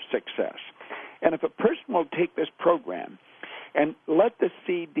out of success. And if a person will take this program and let the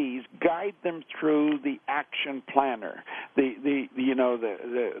CDs guide them through the action planner, the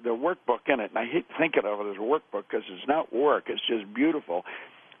workbook in it. And I hate thinking of it as a workbook because it's not work. It's just beautiful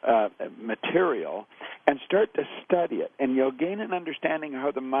material, and start to study it. And you'll gain an understanding of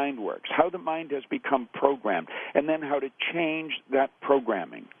how the mind works, how the mind has become programmed, and then how to change that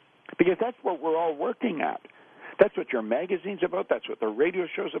programming. Because that's what we're all working at. That's what your magazine's about. That's what the radio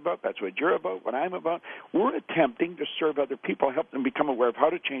show's about. That's what you're about, what I'm about. We're attempting to serve other people, help them become aware of how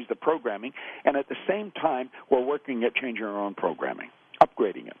to change the programming, and at the same time, we're working at changing our own programming,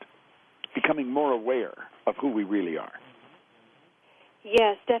 upgrading it, becoming more aware of who we really are.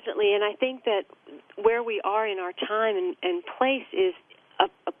 Yes, definitely. And I think that where we are in our time and place is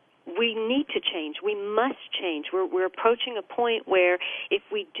we need to change. We must change. We're approaching a point where if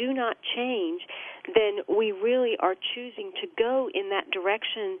we do not change, then we really are choosing to go in that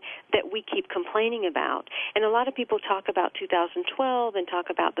direction that we keep complaining about. And a lot of people talk about 2012 and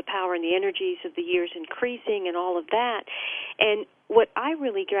talk about the power and the energies of the years increasing and all of that. And what I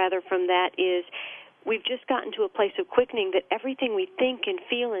really gather from that is we've just gotten to a place of quickening that everything we think and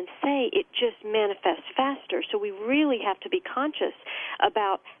feel and say, it just manifests faster. So we really have to be conscious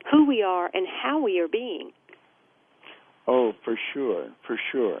about who we are and how we are being. Oh, for sure, for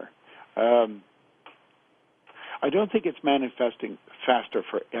sure. I don't think it's manifesting faster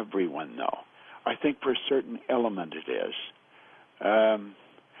for everyone, though. I think for a certain element it is.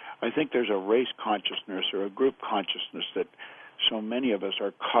 I think there's a race consciousness or a group consciousness that so many of us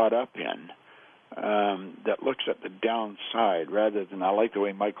are caught up in, that looks at the downside rather than, I like the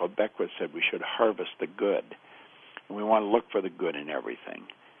way Michael Beckwith said, we should harvest the good. And we want to look for the good in everything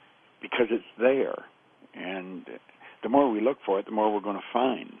because it's there. And the more we look for it, the more we're going to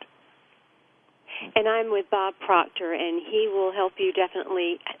find. And I'm with Bob Proctor, and he will help you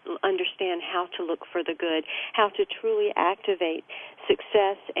definitely understand how to look for the good, how to truly activate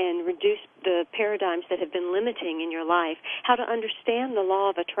success and reduce the paradigms that have been limiting in your life, how to understand the law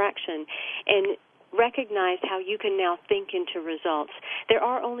of attraction, and recognize how you can now think into results. There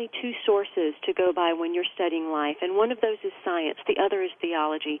are only 2 sources to go by when you're studying life, and one of those is science. The other is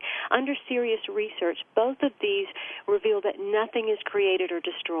theology. Under serious research, both of these reveal that nothing is created or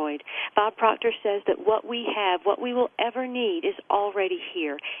destroyed. Bob Proctor says that what we have, what we will ever need, is already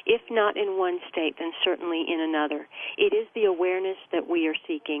here. If not in one state, then certainly in another. It is the awareness that we are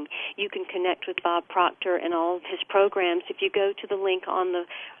seeking. You can connect with Bob Proctor and all of his programs if you go to the link on the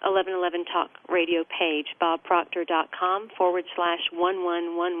 1111 Talk Radio page,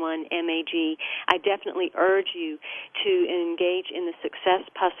 bobproctor.com/1111MAG. I definitely urge you to engage in the success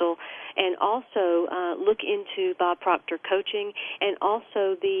puzzle and also look into Bob Proctor coaching and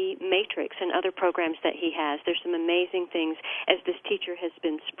also the Matrix and other programs that he has. There's some amazing things as this teacher has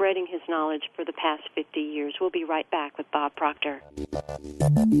been spreading his knowledge for the past 50 years. We'll be right back with Bob Proctor.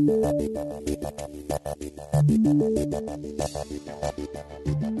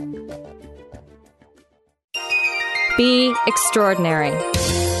 Be extraordinary.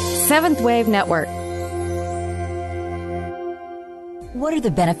 Seventh Wave Network. What are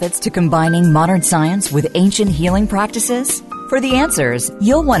the benefits to combining modern science with ancient healing practices? For the answers,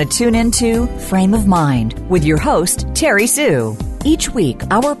 you'll want to tune into Frame of Mind with your host, Terry Sue. Each week,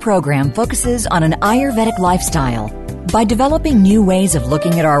 our program focuses on an Ayurvedic lifestyle, By developing new ways of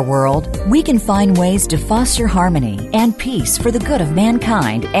looking at our world, we can find ways to foster harmony and peace for the good of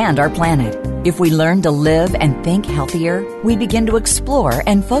mankind and our planet. If we learn to live and think healthier, we begin to explore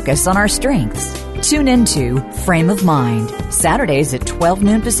and focus on our strengths. Tune into Frame of Mind, Saturdays at 12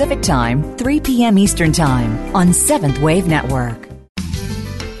 noon Pacific Time, 3 p.m. Eastern Time on Seventh Wave Network.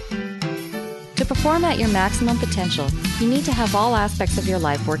 To perform at your maximum potential, you need to have all aspects of your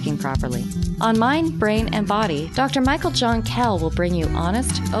life working properly. On Mind, Brain, and Body, Dr. Michael John Kell will bring you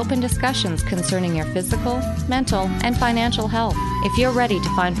honest, open discussions concerning your physical, mental, and financial health. If you're ready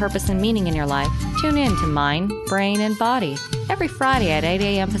to find purpose and meaning in your life, tune in to Mind, Brain, and Body every Friday at 8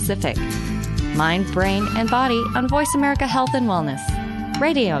 a.m. Pacific. Mind, Brain, and Body on Voice America Health and Wellness.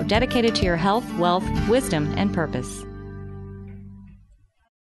 Radio dedicated to your health, wealth, wisdom, and purpose.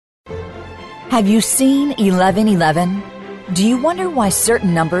 Have you seen 1111? Do you wonder why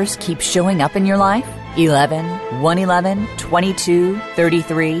certain numbers keep showing up in your life? 11, 111, 22,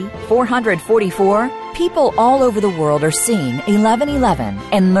 33, 444. People all over the world are seeing 1111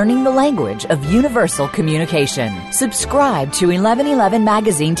 and learning the language of universal communication. Subscribe to 1111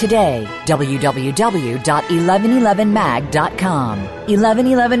 Magazine today. www.1111mag.com.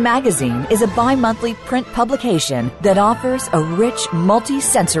 1111 Magazine is a bi-monthly print publication that offers a rich,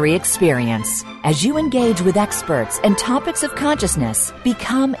 multi-sensory experience. As you engage with experts and topics of consciousness,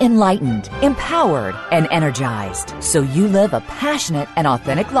 become enlightened, empowered, and energized, so you live a passionate and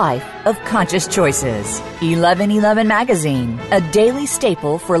authentic life of conscious choices. 1111 Magazine, a daily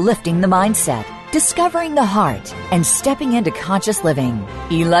staple for lifting the mindset, discovering the heart, and stepping into conscious living.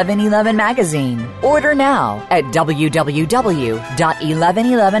 1111 Magazine. Order now at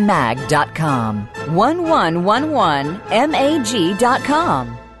www.1111mag.com.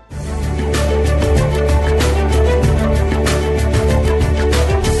 1111mag.com.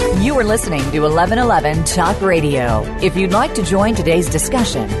 You are listening to 1111 Talk Radio. If you'd like to join today's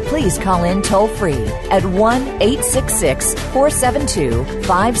discussion, please call in toll-free at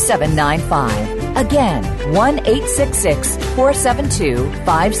 1-866-472-5795. Again,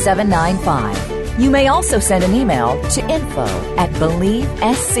 1-866-472-5795. You may also send an email to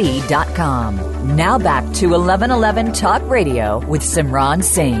info@believesc.com. Now back to 1111 Talk Radio with Simran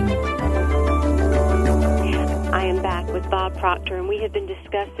Singh. Bob Proctor, and we have been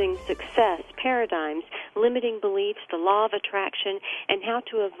discussing success, paradigms, limiting beliefs, the law of attraction, and how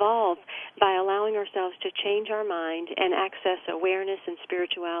to evolve by allowing ourselves to change our mind and access awareness and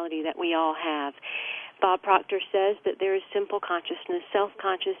spirituality that we all have. Bob Proctor says that there is simple consciousness,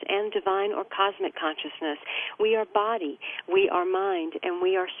 self-conscious, and divine or cosmic consciousness. We are body, we are mind, and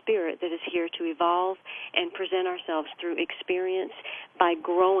we are spirit that is here to evolve and present ourselves through experience by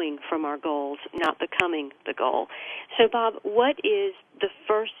growing from our goals, not becoming the goal. So, Bob, what is the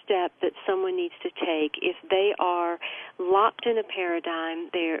first step that someone needs to take if they are locked in a paradigm,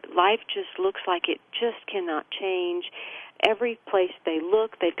 their life just looks like it just cannot change? Every place they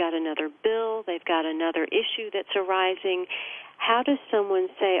look, they've got another bill, they've got another issue that's arising. How does someone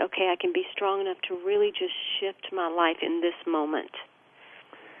say, okay, I can be strong enough to really just shift my life in this moment?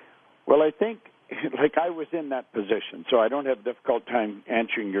 Well, I think, like, I was in that position, so I don't have a difficult time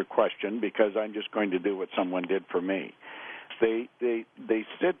answering your question because I'm just going to do what someone did for me. They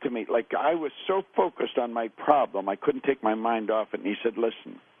said to me, like, I was so focused on my problem, I couldn't take my mind off it, and he said,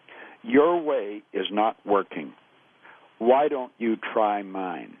 listen, your way is not working. Why don't you try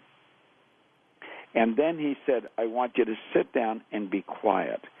mine? And then he said, I want you to sit down and be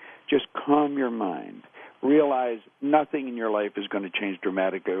quiet. Just calm your mind. Realize nothing in your life is going to change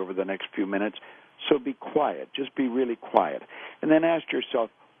dramatically over the next few minutes, so be quiet. Just be really quiet. And then ask yourself,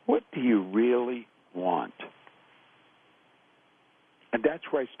 what do you really want? And that's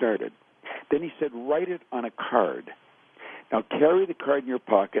where I started. Then he said, write it on a card. Now carry the card in your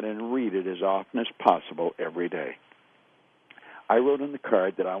pocket and read it as often as possible every day. I wrote on the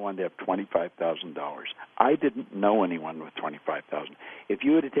card that I wanted to have $25,000. I didn't know anyone with $25,000. If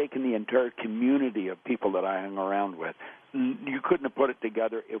you had taken the entire community of people that I hung around with, you couldn't have put it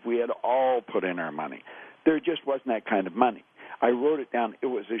together if we had all put in our money. There just wasn't that kind of money. I wrote it down. It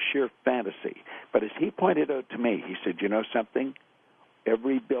was a sheer fantasy. But as he pointed out to me, he said, you know something?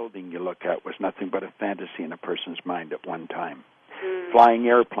 Every building you look at was nothing but a fantasy in a person's mind at one time. Flying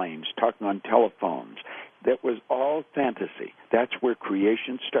airplanes, talking on telephones. That was all fantasy. That's where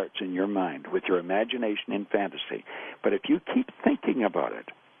creation starts in your mind, with your imagination and fantasy. But if you keep thinking about it,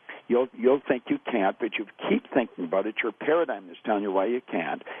 you'll think you can't, but you keep thinking about it. Your paradigm is telling you why you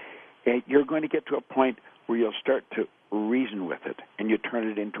can't. And you're going to get to a point where you'll start to reason with it, and you turn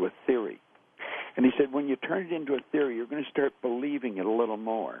it into a theory. And he said, when you turn it into a theory, you're going to start believing it a little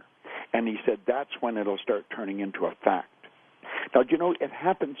more. And he said that's when it'll start turning into a fact. Now, you know, it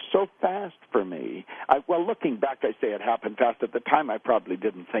happened so fast for me. Well, looking back, I say it happened fast. At the time, I probably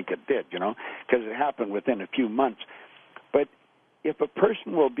didn't think it did, you know, because it happened within a few months. But if a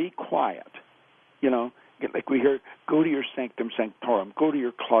person will be quiet, you know, like we hear, go to your sanctum sanctorum, go to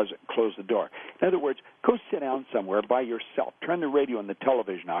your closet, close the door. In other words, go sit down somewhere by yourself. Turn the radio and the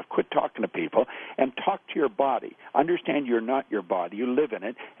television off. Quit talking to people and talk to your body. Understand you're not your body. You live in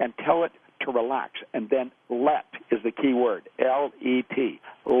it, and tell it to relax. And then let is the key word, L-E-T.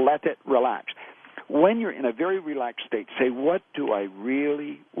 Let it relax. When you're in a very relaxed state, say, what do I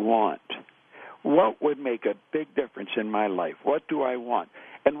really want? What would make a big difference in my life? What do I want?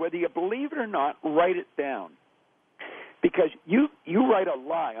 And whether you believe it or not, write it down. Because you write a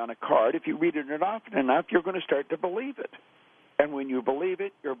lie on a card. If you read it often enough, you're going to start to believe it. And when you believe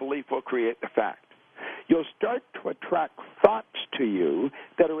it, your belief will create the fact. You'll start to attract thoughts to you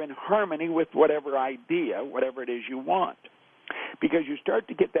that are in harmony with whatever idea, whatever it is you want. Because you start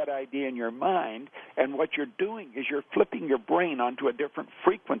to get that idea in your mind, and what you're doing is you're flipping your brain onto a different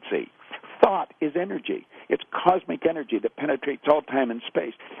frequency. Thought is energy. It's cosmic energy that penetrates all time and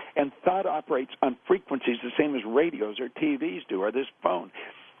space. And thought operates on frequencies the same as radios or TVs do, or this phone.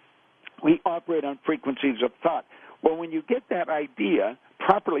 We operate on frequencies of thought. Well, when you get that idea,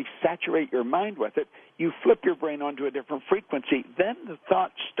 properly saturate your mind with it, you flip your brain onto a different frequency. Then the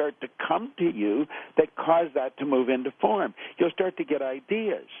thoughts start to come to you that cause that to move into form. You'll start to get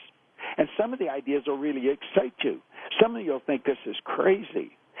ideas. And some of the ideas will really excite you. Some of you will think this is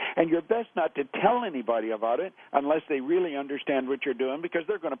crazy. And you're best not to tell anybody about it unless they really understand what you're doing, because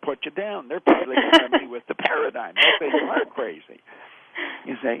they're going to put you down. They're probably going to be with the paradigm. They'll say you are crazy.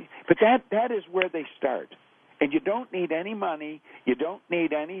 You see? But that is where they start. And you don't need any money. You don't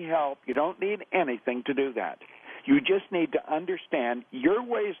need any help. You don't need anything to do that. You just need to understand your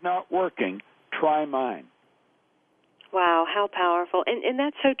way is not working. Try mine. Wow, how powerful. And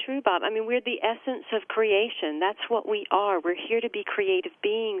that's so true, Bob. I mean, we're the essence of creation. That's what we are. We're here to be creative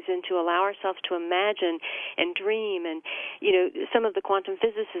beings and to allow ourselves to imagine and dream. And, you know, some of the quantum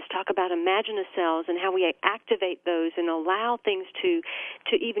physicists talk about imagina cells and how we activate those and allow things to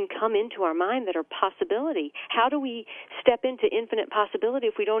even come into our mind that are possibility. How do we step into infinite possibility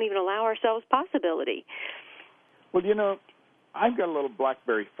if we don't even allow ourselves possibility? Well, you know, I've got a little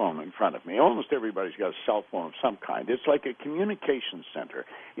BlackBerry phone in front of me. Almost everybody's got a cell phone of some kind. It's like a communication center.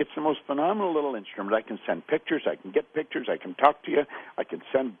 It's the most phenomenal little instrument. I can send pictures. I can get pictures. I can talk to you. I can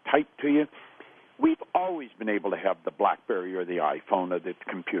send type to you. We've always been able to have the BlackBerry or the iPhone or the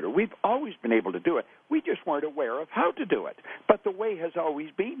computer. We've always been able to do it. We just weren't aware of how to do it. But the way has always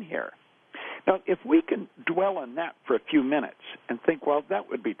been here. Now, if we can dwell on that for a few minutes and think, well, that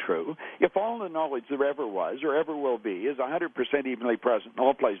would be true. If all the knowledge there ever was or ever will be is 100% evenly present in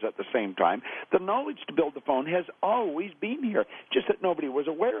all places at the same time, the knowledge to build the phone has always been here, just that nobody was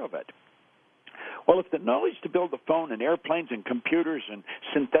aware of it. Well, if the knowledge to build the phone and airplanes and computers and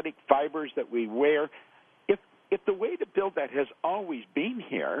synthetic fibers that we wear, if the way to build that has always been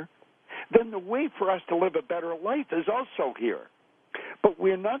here, then the way for us to live a better life is also here. But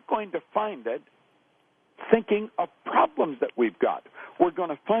we're not going to find it thinking of problems that we've got. We're going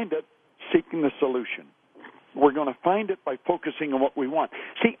to find it seeking the solution. We're going to find it by focusing on what we want.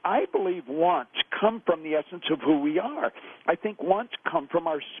 See, I believe wants come from the essence of who we are. I think wants come from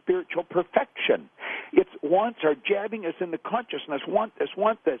our spiritual perfection. It's wants are jabbing us in the consciousness, want this,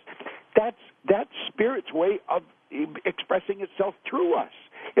 want this. That's Spirit's way of expressing itself through us.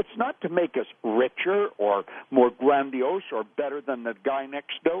 It's not to make us richer or more grandiose or better than the guy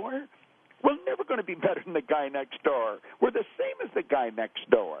next door. We're never going to be better than the guy next door. We're the same as the guy next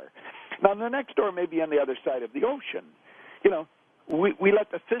door. Now, the next door may be on the other side of the ocean. You know, we let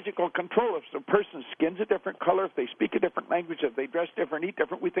the physical control. If a person's skin's a different color, if they speak a different language, if they dress different, eat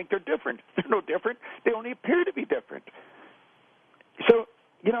different, we think they're different. They're no different. They only appear to be different. So,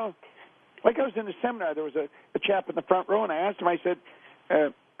 you know, like I was in a seminar, there was a chap in the front row, and I asked him, I said,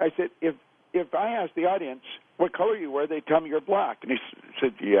 if I ask the audience what color you wear, they tell me you're black. And he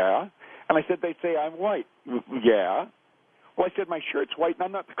said, yeah. And I said, they say I'm white. Yeah. Well, I said, my shirt's white, and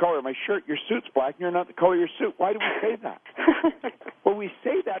I'm not the color of my shirt. Your suit's black, and you're not the color of your suit. Why do we say that? Well, we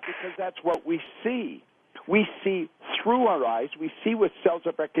say that because that's what we see. We see through our eyes. We see with cells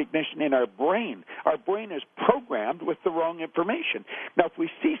of recognition in our brain. Our brain is programmed with the wrong information. Now, if we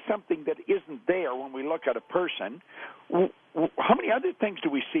see something that isn't there when we look at a person, how many other things do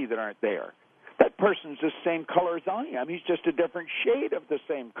we see that aren't there? That person's the same color as I am. He's just a different shade of the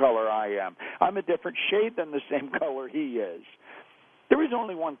same color I am. I'm a different shade than the same color he is. There is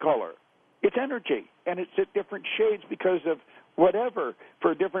only one color. It's energy, and it's at different shades because of whatever,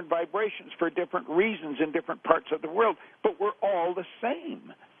 for different vibrations, for different reasons in different parts of the world, but we're all the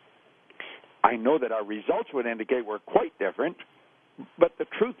same. I know that our results would indicate we're quite different, but the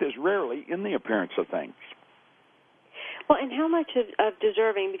truth is rarely in the appearance of things. Well, and how much of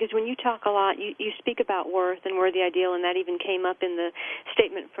deserving, because when you talk a lot, you speak about worth and worthy ideal, and that even came up in the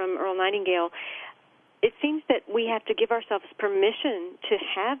statement from Earl Nightingale. It seems that we have to give ourselves permission to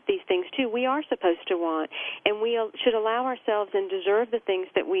have these things, too. We are supposed to want, and we should allow ourselves and deserve the things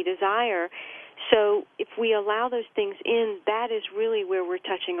that we desire. So if we allow those things in, that is really where we're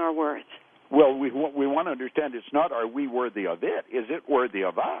touching our worth. Well, we want to understand it's not are we worthy of it, is it worthy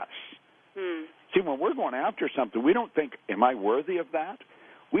of us? See, when we're going after something, we don't think, am I worthy of that?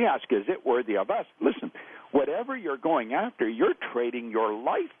 We ask, is it worthy of us? Listen, whatever you're going after, you're trading your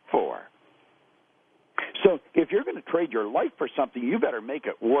life for. So if you're going to trade your life for something, you better make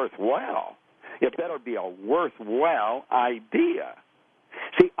it worthwhile. It better be a worthwhile idea.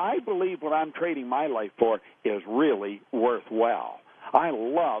 See, I believe what I'm trading my life for is really worthwhile. I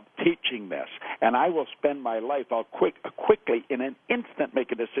love teaching this, and I will spend my life, quickly, in an instant,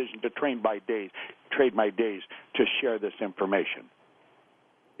 make a decision to trade my days to share this information.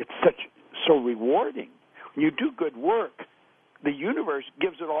 It's so rewarding. When you do good work, the universe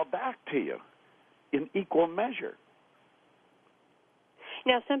gives it all back to you in equal measure.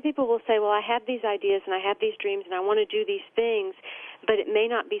 Now, some people will say, well, I have these ideas and I have these dreams and I want to do these things, but it may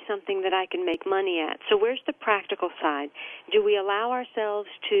not be something that I can make money at. So where's the practical side? Do we allow ourselves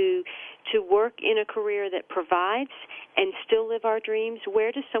to work in a career that provides and still live our dreams?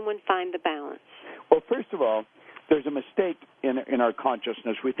 Where does someone find the balance? Well, first of all, there's a mistake in our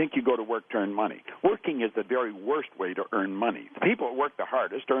consciousness. We think you go to work to earn money. Working is the very worst way to earn money. The people that work the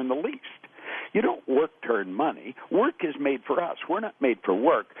hardest earn the least. You don't work to earn money. Work is made for us. We're not made for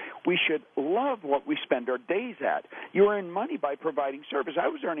work. We should love what we spend our days at. You earn money by providing service. I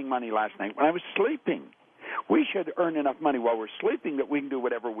was earning money last night when I was sleeping. We should earn enough money while we're sleeping that we can do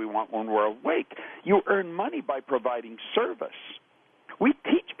whatever we want when we're awake. You earn money by providing service. We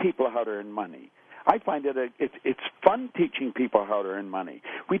teach people how to earn money. I find it's fun teaching people how to earn money.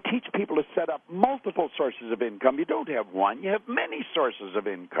 We teach people to set up multiple sources of income. You don't have one. You have many sources of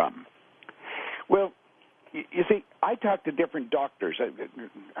income. Well, you see, I talk to different doctors. I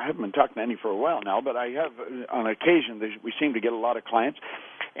haven't been talking to any for a while now, but I have on occasion. We seem to get a lot of clients,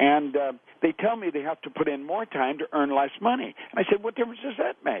 and they tell me they have to put in more time to earn less money. And I said, what difference does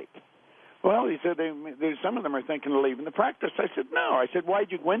that make? Well, he said, some of them are thinking of leaving the practice. I said, no. I said,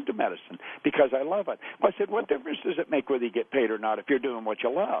 why'd you go into medicine? Because I love it. Well, I said, what difference does it make whether you get paid or not if you're doing what you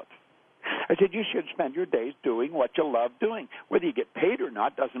love? I said, you should spend your days doing what you love doing. Whether you get paid or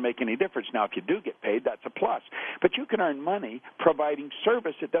not doesn't make any difference. Now, if you do get paid, that's a plus. But you can earn money providing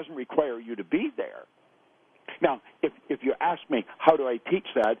service. It doesn't require you to be there. Now, if you ask me, how do I teach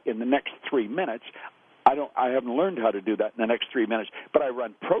that in the next 3 minutes, I haven't learned how to do that in the next 3 minutes, but I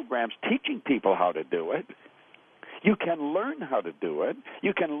run programs teaching people how to do it. You can learn how to do it.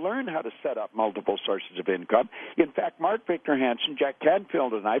 You can learn how to set up multiple sources of income. In fact, Mark Victor Hansen, Jack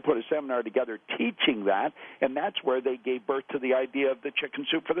Canfield, and I put a seminar together teaching that, and that's where they gave birth to the idea of the Chicken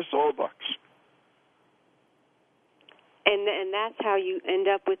Soup for the Soul books. And that's how you end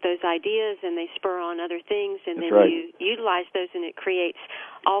up with those ideas, and they spur on other things, and that's then right. You utilize those, and it creates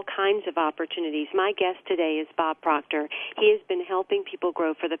all kinds of opportunities. My guest today is Bob Proctor. He has been helping people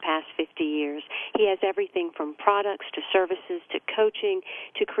grow for the past 50 years. He has everything from products to services to coaching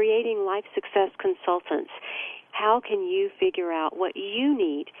to creating life success consultants. How can you figure out what you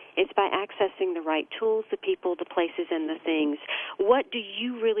need? It's by accessing the right tools, the people, the places, and the things. What do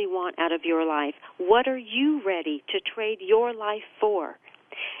you really want out of your life? What are you ready to trade your life for?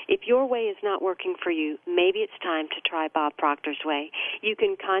 If your way is not working for you, maybe it's time to try Bob Proctor's way. You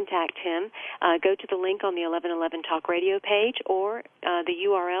can contact him. Go to the link on the 1111 Talk Radio page or the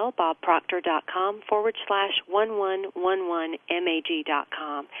URL,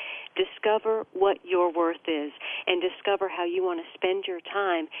 bobproctor.com/1111mag.com. Discover what your worth is and discover how you want to spend your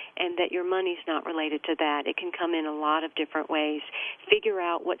time and that your money's not related to that. It can come in a lot of different ways. Figure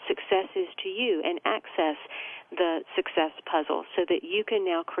out what success is to you and access the success puzzle so that you can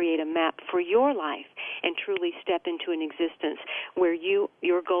now create a map for your life and truly step into an existence where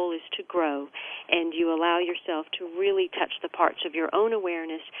your goal is to grow and you allow yourself to really touch the parts of your own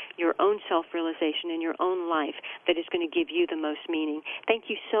awareness, your own self-realization, and your own life that is going to give you the most meaning. Thank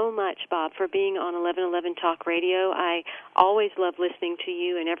you so much much, Bob, for being on 1111 Talk Radio. I always love listening to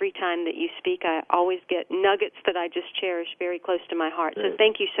you, and every time that you speak, I always get nuggets that I just cherish very close to my heart. So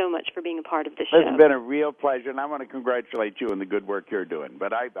thank you so much for being a part of this show. It's been a real pleasure, and I want to congratulate you on the good work you're doing.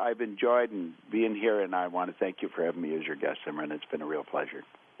 But I've enjoyed being here, and I want to thank you for having me as your guest, Simran. It's been a real pleasure.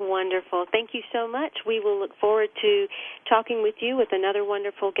 Wonderful. Thank you so much. We will look forward to talking with you with another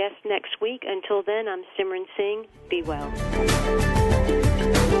wonderful guest next week. Until then, I'm Simran Singh. Be well.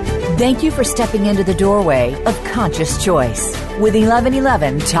 Thank you for stepping into the doorway of conscious choice with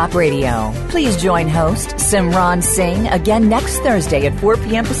 1111 Talk Radio. Please join host Simran Singh again next Thursday at 4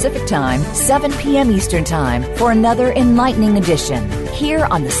 p.m. Pacific Time, 7 p.m. Eastern Time for another enlightening edition here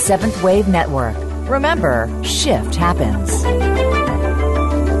on the Seventh Wave Network. Remember, shift happens.